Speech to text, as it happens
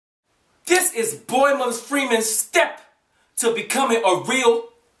This is Boima Freeman's step to becoming a real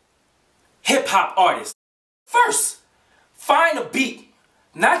hip-hop artist. First, find a beat.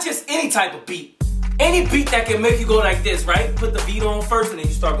 Not just any type of beat. Any beat that can make you go like this, right? Put the beat on first and then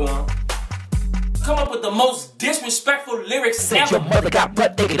you start going. Come up with the most disrespectful lyrics Said ever. your mother got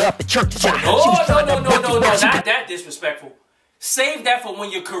butt naked up at church. Oh, no, not that disrespectful. Save that for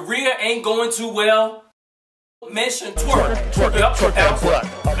when your career ain't going too well. Mention twerk. Twerk that butt.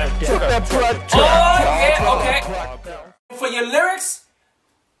 Twerk that butt. Oh, yeah, okay. For your lyrics,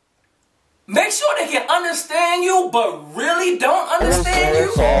 make sure they can understand you, but really don't understand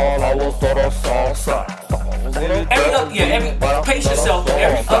you. Pace yourself with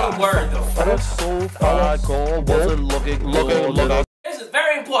every other word, though. This is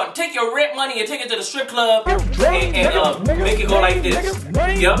very important. Take your rent money and take it to the strip club and make it go like this.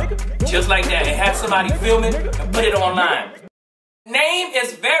 Yup, just like that. And have somebody film it and put it online. Name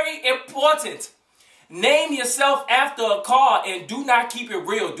is very important. Name yourself after a car and do not keep it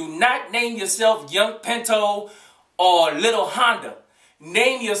real. Do not name yourself Young Pinto or Little Honda.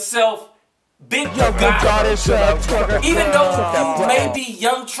 Name yourself Big Bugatti. Even though you may be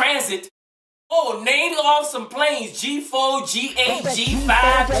Young Transit. Oh, name off some planes. G4, G8,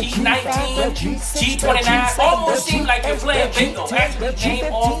 G5, G19, G29. Almost seems like you're playing bingo. Actually,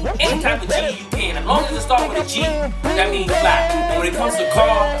 name off any type of G you can. As long as it starts with a G, that means fly. And when it comes to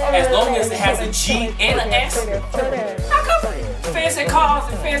car, as long as it has a G and an S, how come fancy cars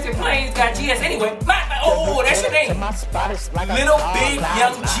and fancy planes got GS anyway? Oh, that's your name. Little Big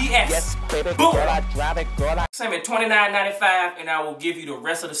Young GS. Boom. Send me $29.95 and I will give you the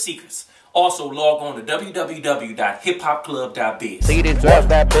rest of the secrets. Also, log on to www.HipHopClub.biz. See these drugs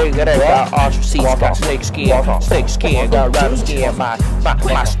that big, that ain't got archer seats, got snake skin, got rabbit skin. My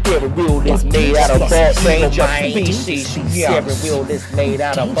steering wheel is made out of all stranger species. Steering wheel is made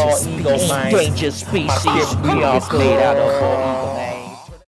out of all ego minds. Stranger species. We are made out of all